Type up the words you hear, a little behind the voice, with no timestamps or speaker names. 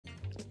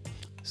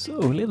So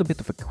a little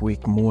bit of a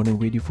quick morning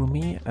video for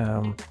me.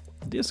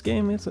 This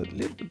game is a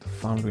little bit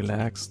fun,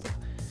 relaxed,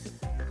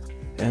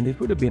 and it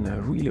would have been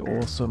really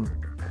awesome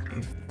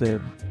if the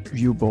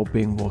view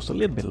bobbing was a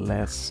little bit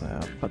less,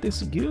 but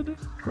it's good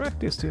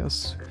practice to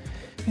just,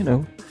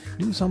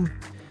 do some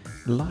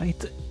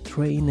light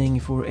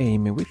training for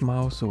aiming with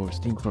mouse or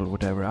Steam Controller,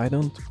 whatever.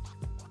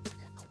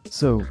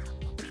 So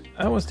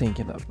I was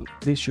thinking that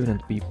this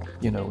shouldn't be,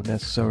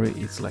 necessary.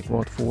 It's like,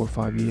 what, 4 or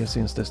 5 years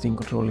since the Steam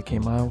Controller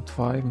came out,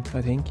 5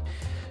 I think,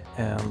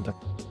 and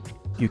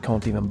you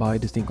can't even buy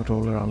the Steam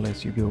Controller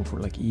unless you go for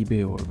like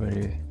eBay or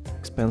very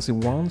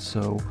expensive ones.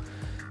 So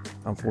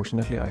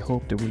unfortunately I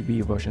hope there will be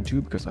a version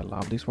 2 because I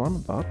love this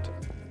one, but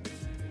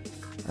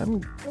I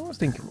was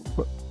thinking,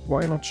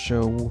 why not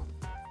show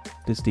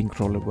the Steam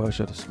Controller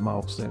versus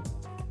mouse?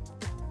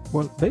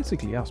 Well,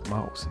 basically just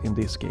mouse in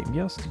this game,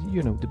 just,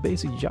 the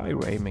basic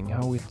gyro aiming,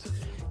 how it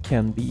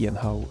can be and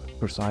how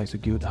precise or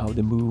good, how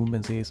the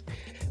movements is,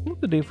 what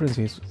the difference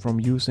is from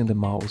using the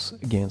mouse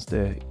against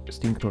the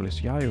Steam Controller's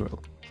gyro,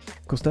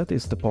 because that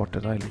is the part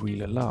that I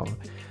really love.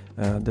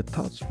 The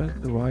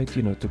touchpad, right,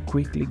 to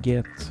quickly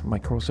get my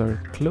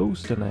crosshair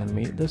close to an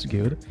enemy, that's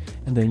good,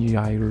 and then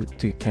gyro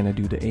to kind of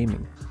do the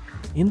aiming.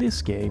 In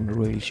this game,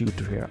 rail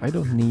shooter here, I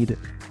don't need a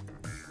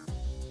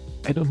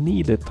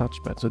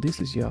touchpad, so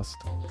this is just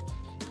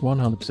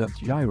 100%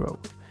 gyro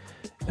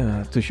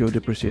to show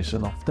the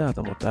precision of that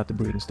and what that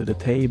brings to the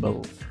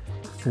table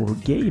for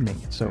gaming.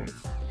 So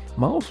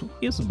mouse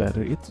is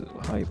better, it's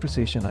high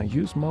precision, I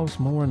use mouse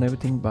more and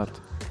everything, but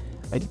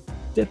I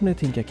definitely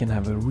think I can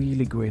have a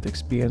really great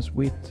experience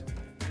with,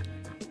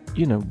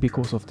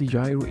 because of the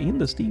gyro in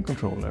the Steam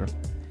Controller.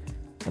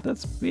 But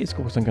that's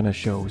basically what I'm gonna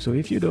show. So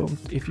if you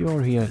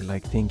are here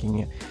like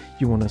thinking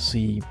you wanna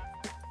see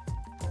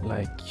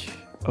like,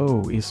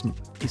 oh, is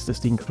the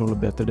Steam Controller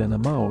better than a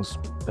mouse?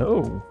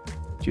 No,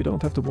 you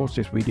don't have to watch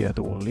this video at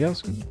all.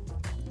 Just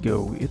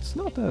go. It's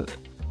not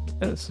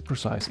as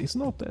precise. It's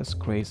not as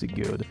crazy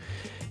good.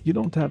 You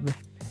don't have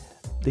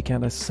the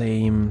kind of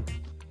same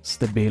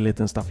stability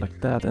and stuff like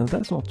that. And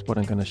that's not what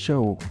I'm gonna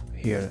show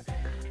here.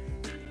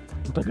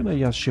 What I'm gonna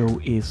just show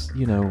is,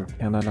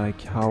 kind of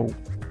like how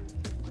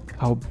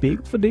big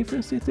of a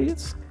difference it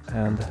is,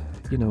 and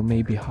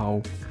maybe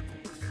how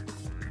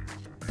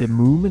the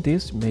movement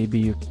is. Maybe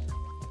you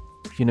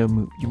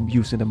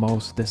using the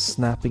mouse, the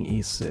snapping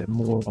is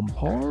more on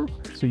par,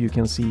 so you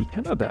can see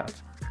kind of that.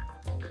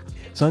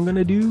 So I'm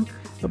gonna do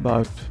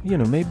about,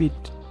 maybe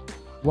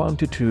 1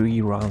 to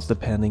 3 rounds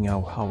depending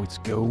on how it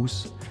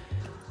goes,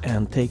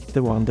 and take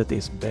the one that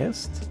is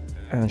best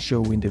and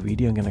show in the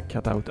video. I'm gonna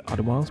cut out the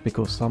other ones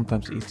because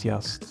sometimes it's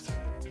just,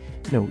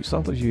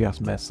 sometimes you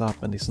just mess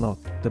up and it's not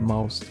the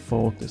mouse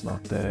fault, it's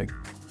not the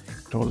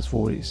controller's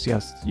fault, it's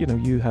just,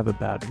 you have a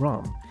bad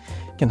run.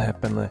 It can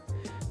happen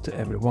to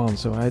everyone.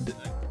 So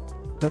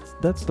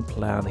that's the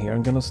plan here.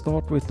 I'm gonna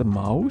start with the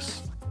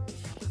mouse,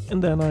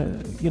 and then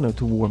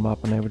to warm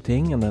up and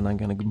everything, and then I'm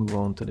gonna move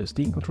on to the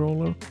Steam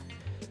Controller.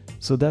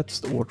 So that's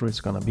the order it's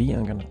gonna be.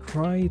 I'm gonna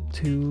try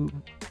to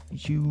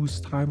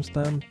use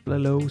timestamp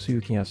below so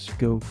you can just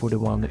go for the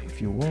one if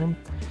you want.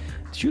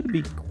 It should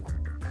be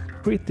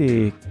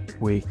pretty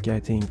quick, I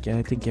think.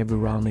 I think every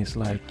run is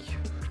like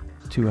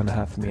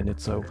 2.5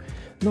 minutes, so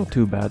not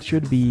too bad.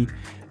 Should be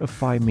a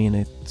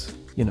 5-minute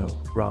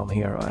run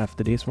here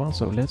after this one.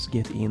 So let's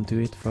get into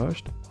it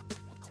first.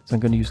 So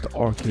I'm gonna use the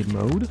arcade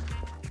mode,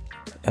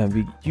 and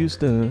we use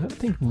the, I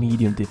think,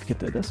 medium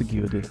difficulty. That's a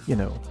good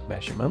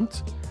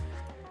measurement.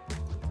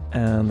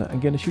 And I'm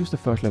gonna choose the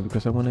first level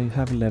because I want to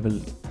have a level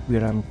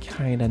where I'm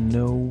kind of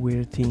know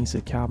where things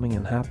are coming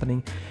and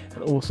happening.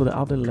 And also the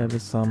other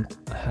levels, some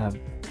have,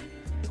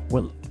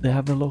 well, they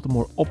have a lot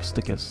more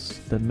obstacles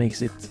that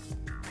makes it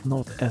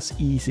not as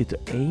easy to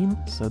aim,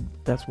 so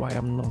that's why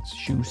I'm not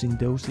choosing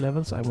those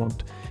levels. I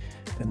want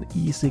an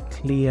easy,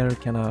 clear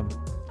kind of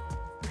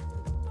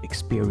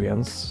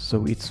experience,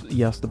 so it's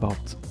just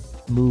about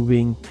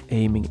moving,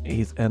 aiming,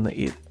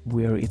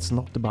 where it's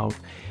not about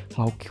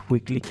how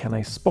quickly can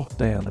I spot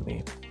the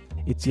enemy.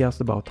 It's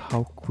just about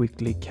how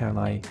quickly can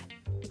I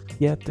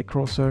get the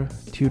crosshair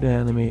to the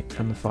enemy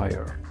and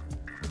fire.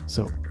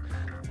 So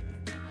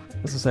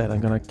as I said,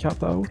 I'm gonna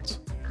cut out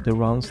the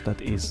runs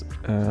that is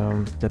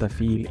that I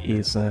feel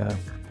is bad,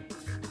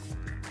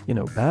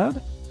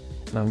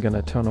 and I'm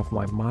gonna turn off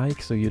my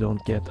mic so you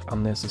don't get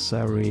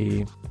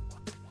unnecessary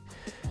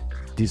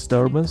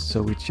disturbance.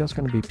 So it's just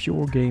gonna be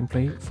pure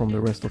gameplay from the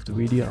rest of the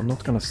video. I'm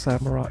not gonna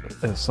summarize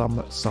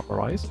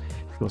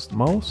because the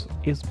mouse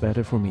is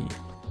better for me,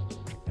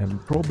 and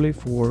probably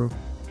for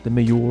the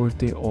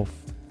majority of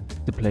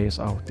the players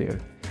out there.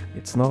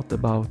 It's not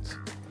about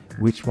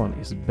which one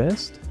is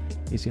best,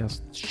 it's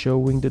just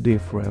showing the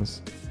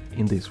difference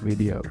in this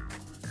video.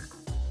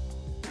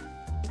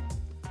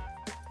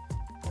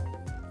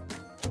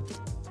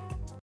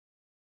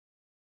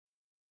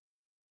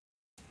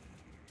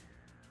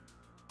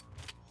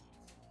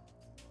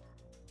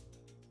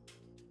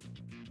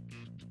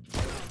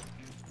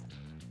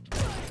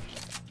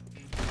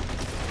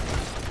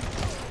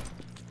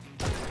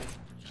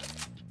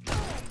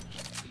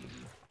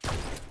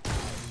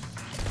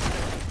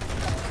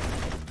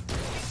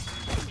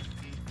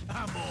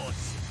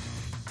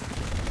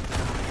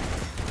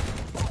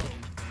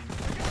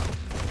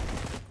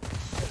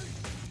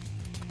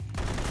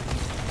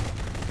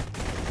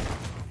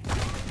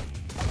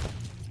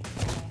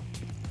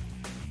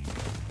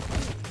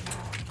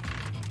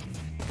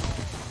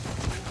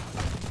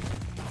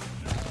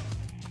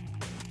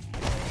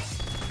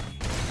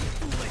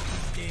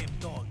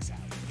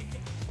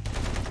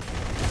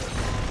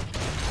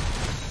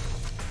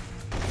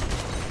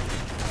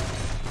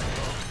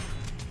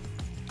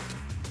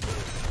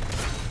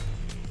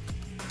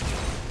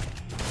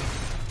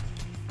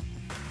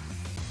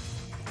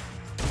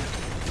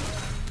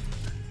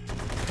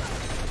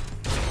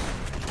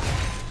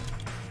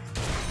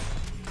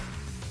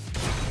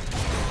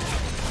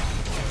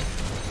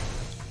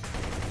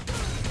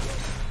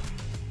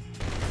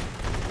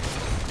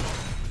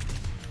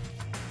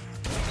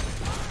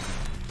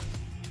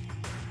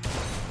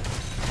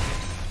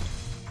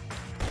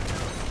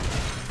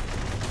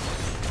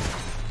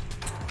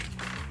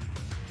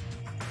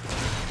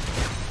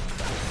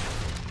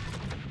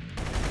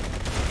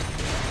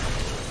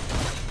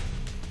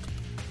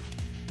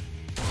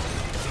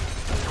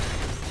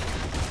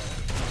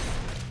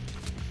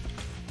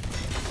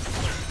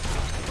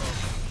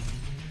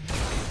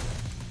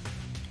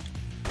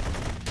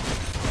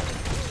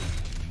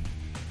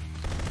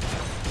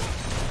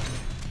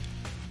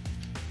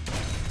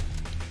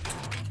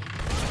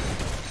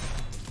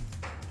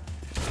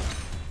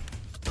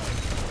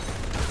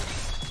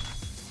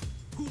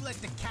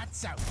 the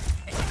cat's out.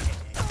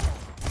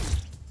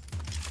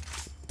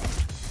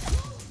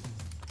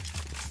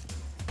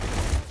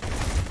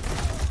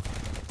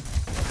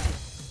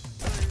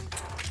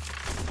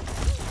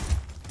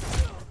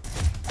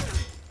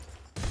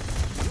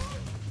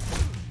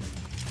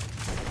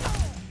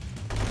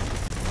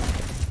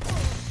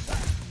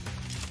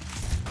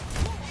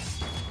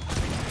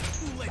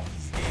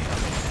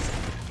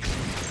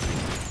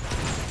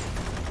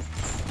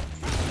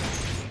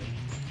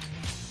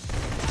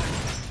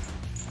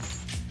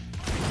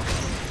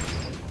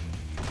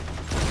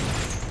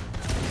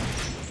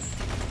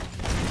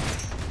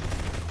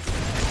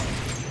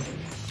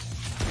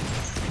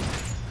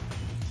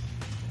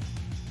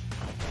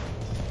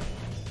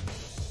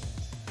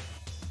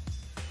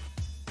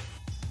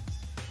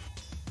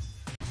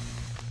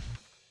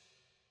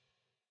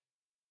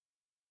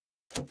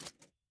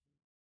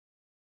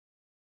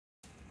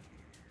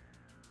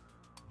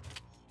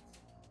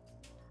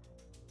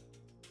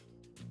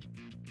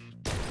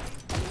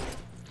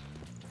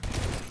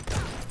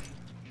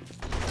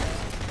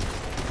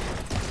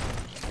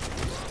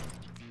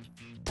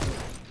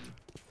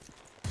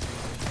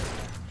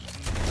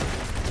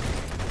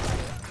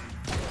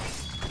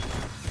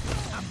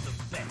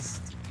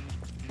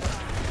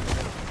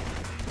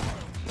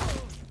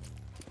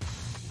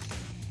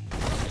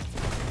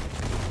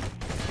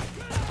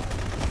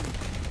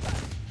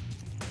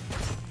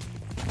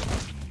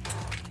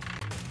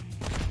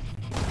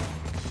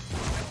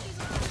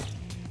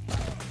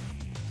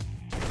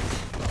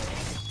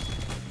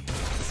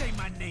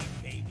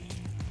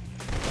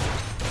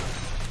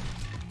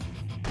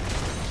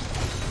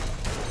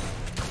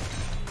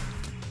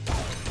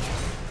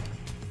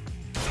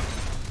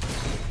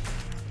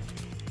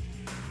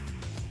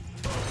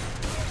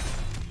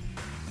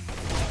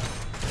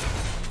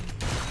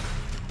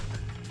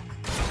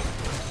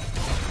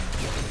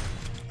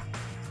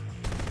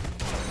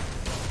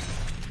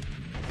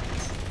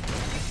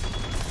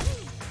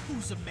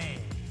 A man.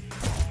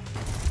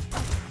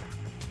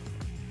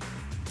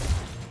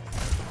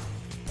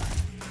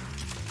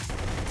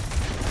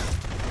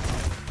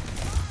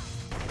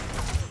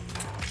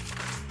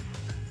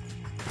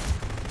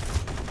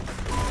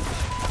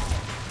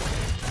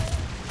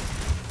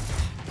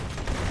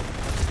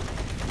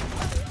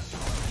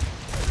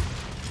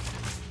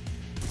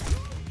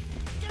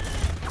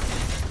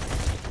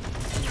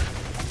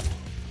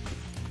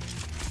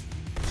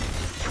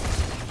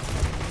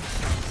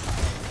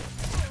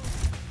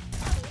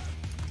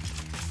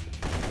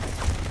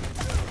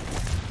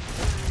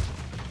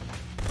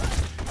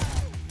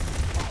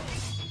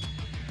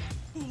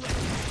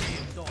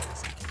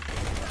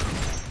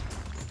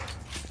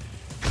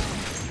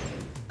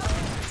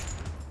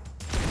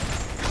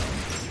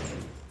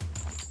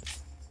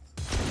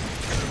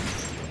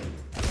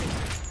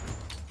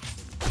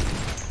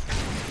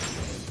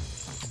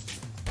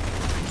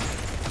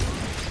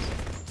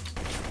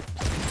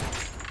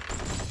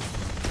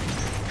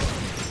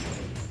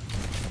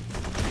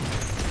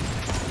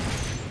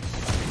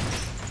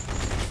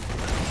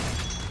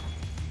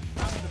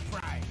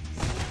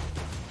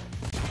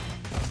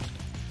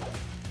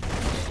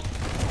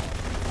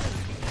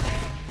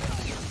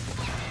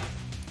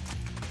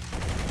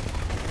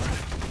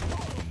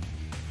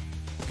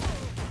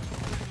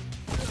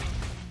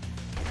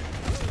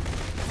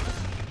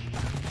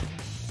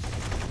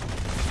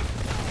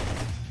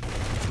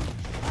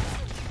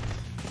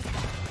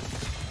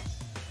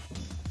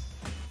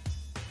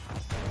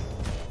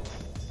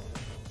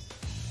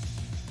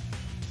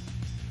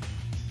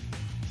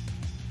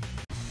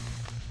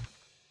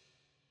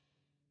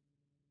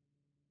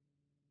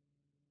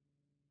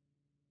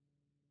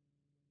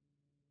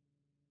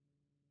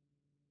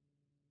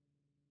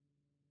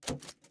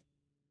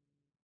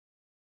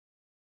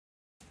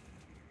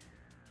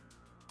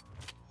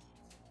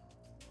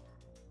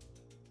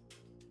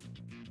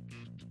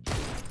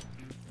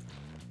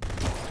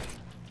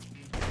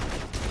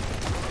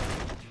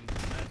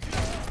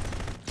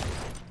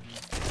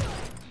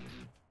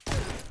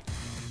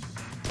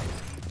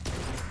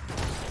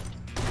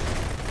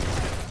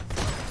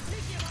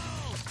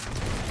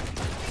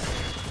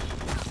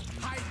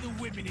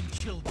 Women and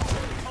children.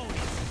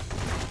 Ponies.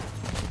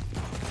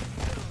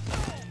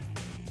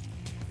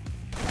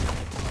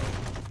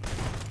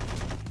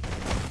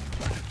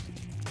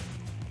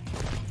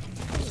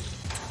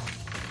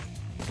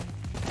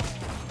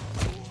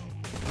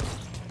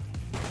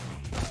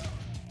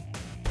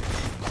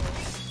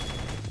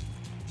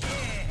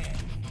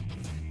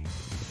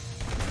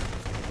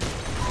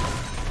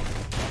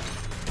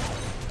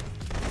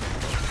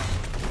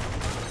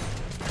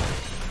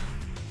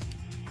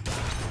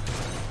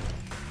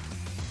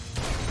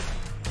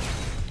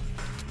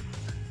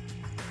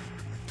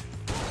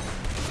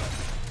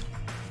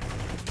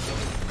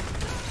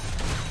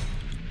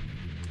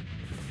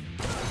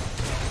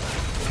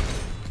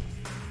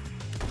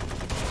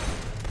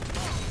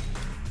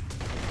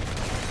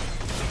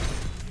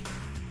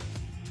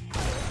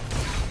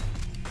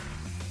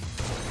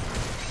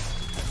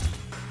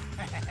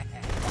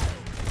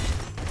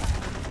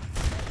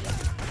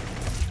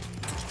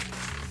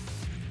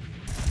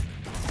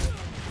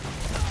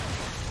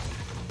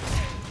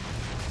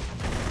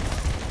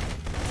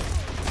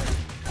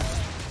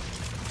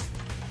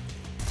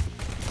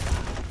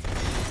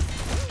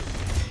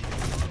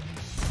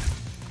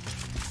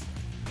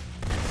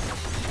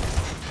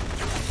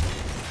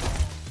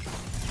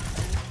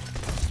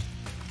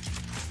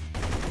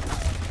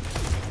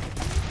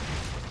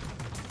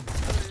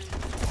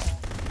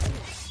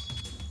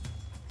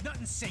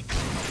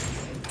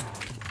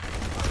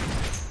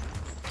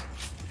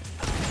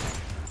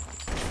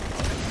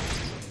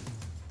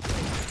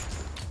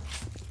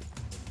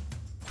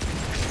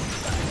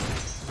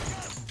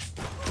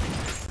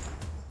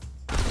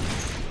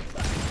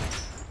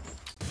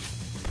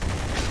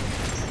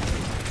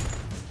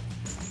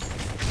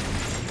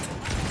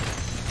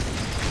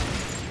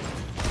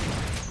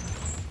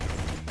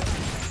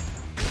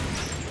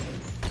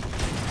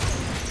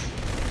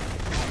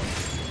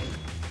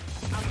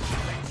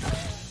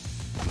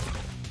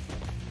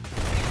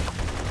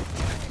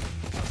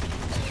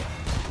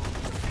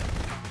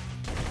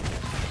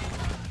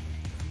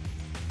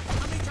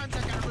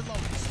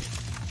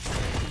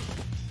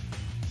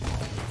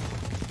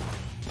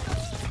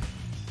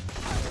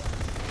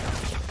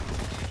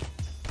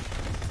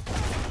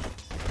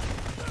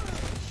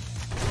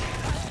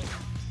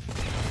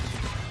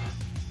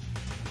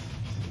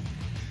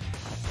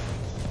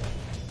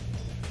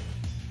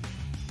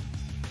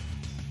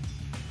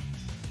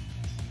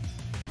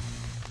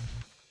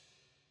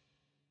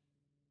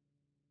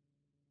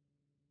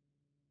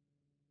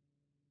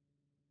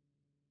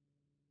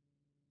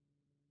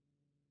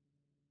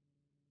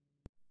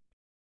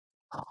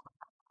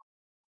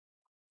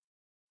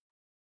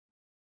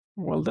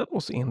 Well, that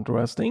was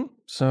interesting.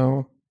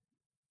 So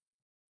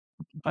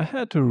I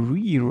had to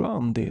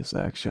rerun this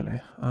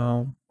actually.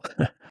 The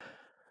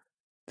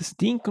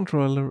Steam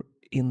controller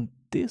in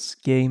this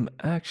game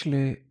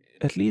actually,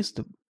 at least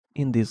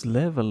in this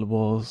level,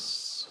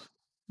 was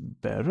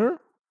better.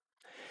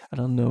 I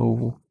don't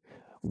know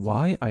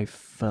why I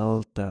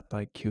felt that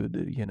I could,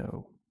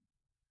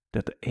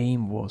 that the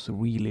aim was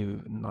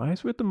really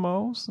nice with the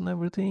mouse and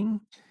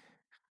everything.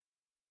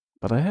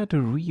 But I had to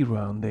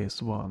rerun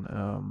this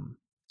one.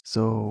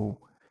 So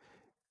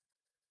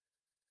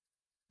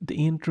the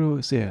intro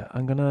is here.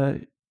 I'm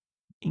gonna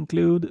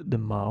include the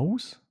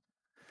mouse,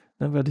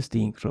 then we have the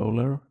Steam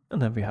controller,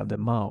 and then we have the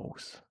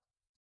mouse.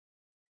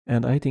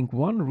 And I think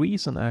one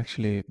reason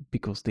actually,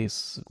 because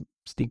this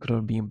Steam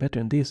controller being better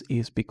than this,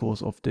 is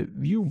because of the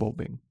view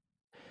bobbing.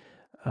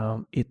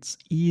 It's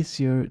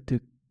easier to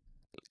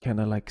kind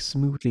of like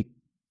smoothly,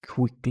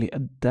 quickly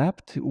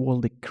adapt to all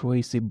the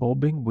crazy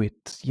bobbing with,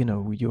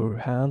 your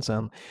hands,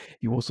 and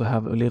you also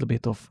have a little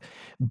bit of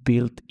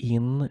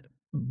built-in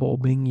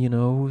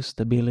bobbing,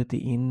 stability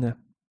in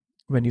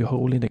when you're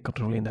holding the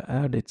controller in the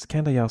air. It's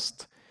kind of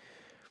just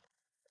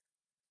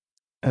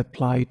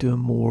apply to a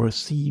more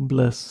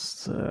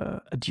seamless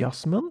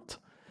adjustment.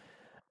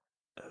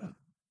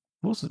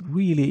 Was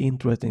really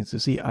interesting to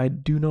see. I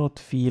do not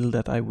feel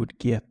that I would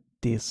get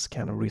this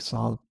kind of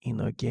result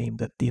in a game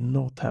that did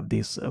not have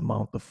this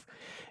amount of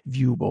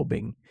view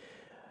bobbing.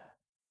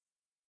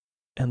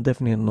 And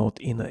definitely not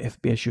in a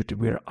FPS shooter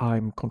where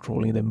I'm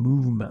controlling the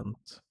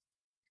movement.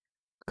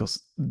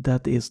 Because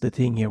that is the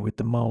thing here with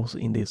the mouse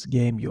in this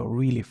game. You're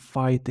really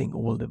fighting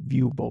all the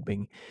view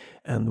bobbing.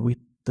 And with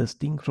the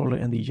Steam controller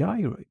and the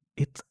gyro,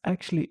 it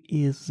actually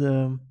is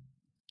a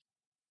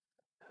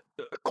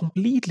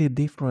completely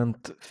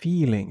different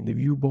feeling. The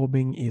view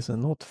bobbing is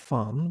not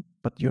fun,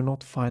 but you're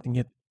not fighting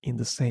it in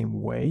the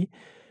same way.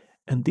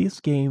 And this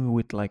game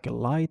with like a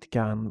light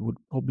gun would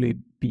probably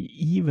be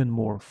even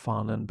more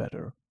fun and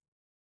better.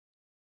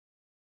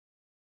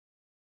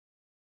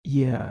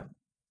 Yeah,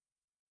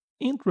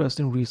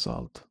 interesting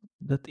result.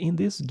 That in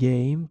this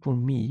game, for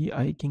me,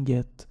 I can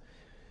get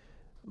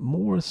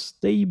more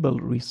stable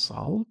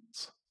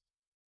results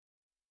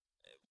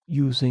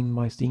using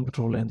my Steam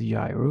controller and the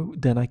gyro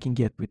than I can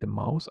get with the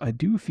mouse. I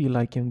do feel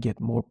I can get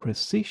more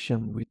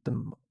precision with the,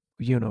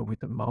 with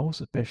the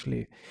mouse,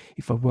 especially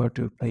if I were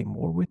to play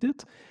more with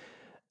it.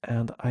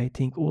 And I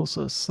think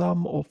also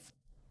some of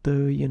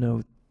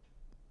the,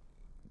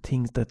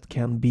 things that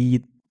can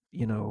be,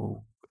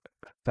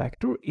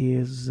 factor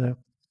is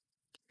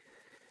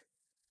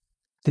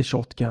the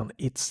shotgun.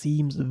 It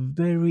seems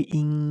very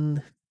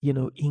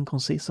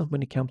inconsistent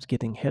when it comes to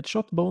getting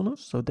headshot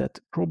bonus. So that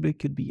probably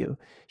could be a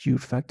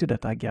huge factor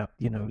that I got,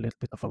 a little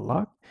bit of a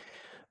luck.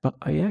 But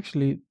I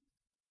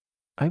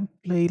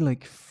played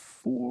like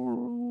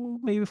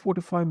maybe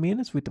 45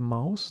 minutes with the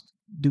mouse,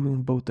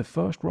 doing both the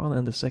first run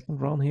and the second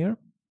run here.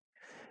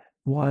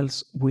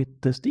 Whilst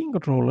with the Steam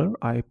controller,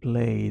 I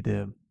played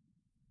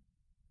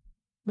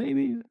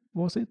maybe,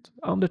 was it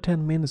under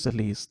 10 minutes at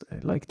least,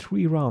 like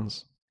 3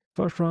 runs.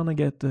 First run I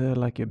get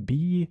like a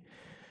B,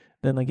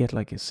 then I get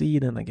like a C,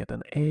 then I get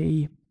an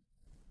A.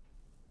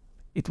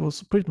 It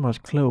was pretty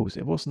much close.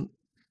 It wasn't,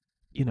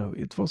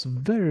 it was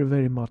very,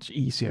 very much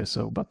easier.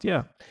 So, but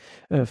yeah,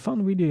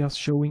 fun video just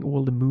showing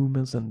all the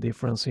movements and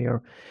difference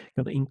here.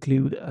 Gonna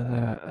include,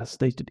 as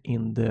stated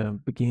in the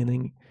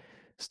beginning,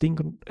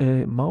 Steam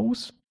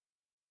mouse.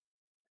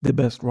 The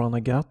best run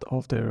I got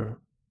after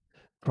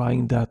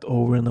trying that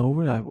over and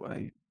over.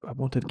 I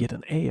wanted to get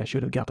an A. I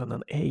should have gotten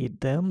an A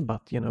then,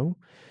 but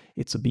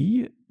it's a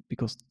B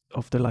because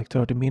after like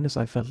 30 minutes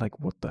I felt like,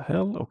 what the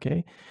hell?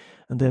 Okay.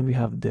 And then we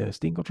have the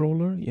Steam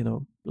controller,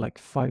 like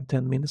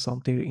 5-10 minutes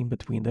something in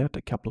between there,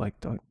 a couple, like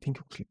I think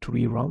it was like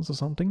 3 runs or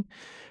something.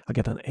 I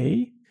got an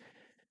A.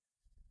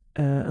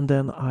 And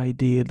then I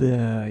did,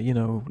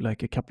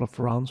 like a couple of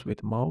runs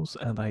with mouse,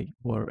 and I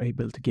were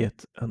able to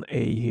get an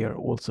A here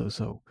also.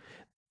 So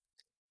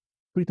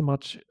pretty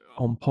much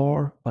on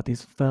par, but it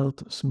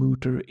felt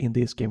smoother in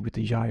this game with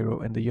the gyro,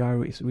 and the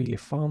gyro is really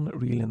fun,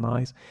 really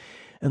nice.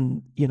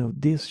 And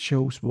this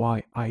shows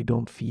why I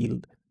don't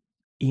feel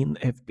in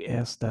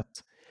FPS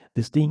that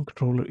the Steam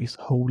controller is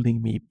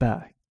holding me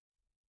back.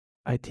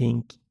 I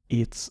think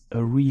it's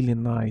a really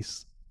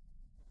nice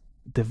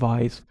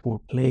device for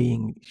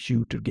playing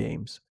shooter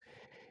games.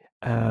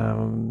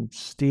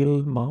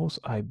 Still mouse,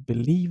 I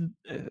believe,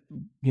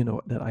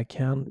 that I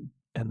can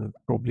and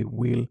probably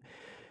will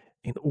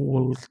in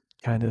all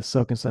kind of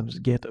circumstances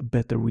get a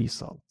better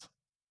result.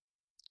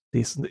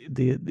 This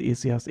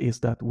is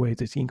that way.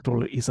 The Steam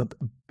controller isn't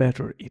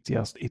better. It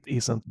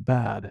isn't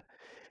bad.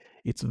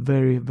 It's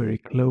very, very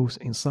close.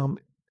 In some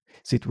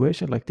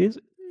situation like this,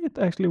 it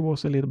actually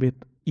was a little bit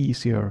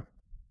easier.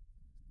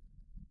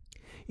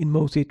 In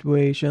most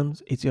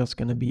situations, it's just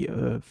gonna be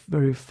a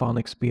very fun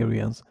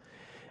experience,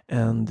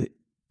 and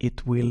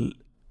it will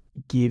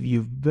give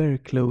you very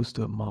close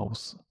to a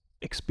mouse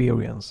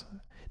experience,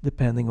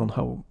 depending on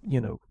how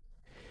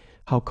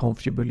how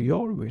comfortable you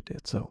are with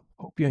it. So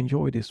hope you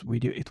enjoyed this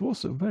video. It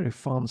was very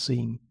fun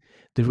seeing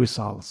the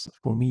results,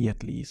 for me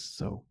at least.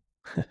 So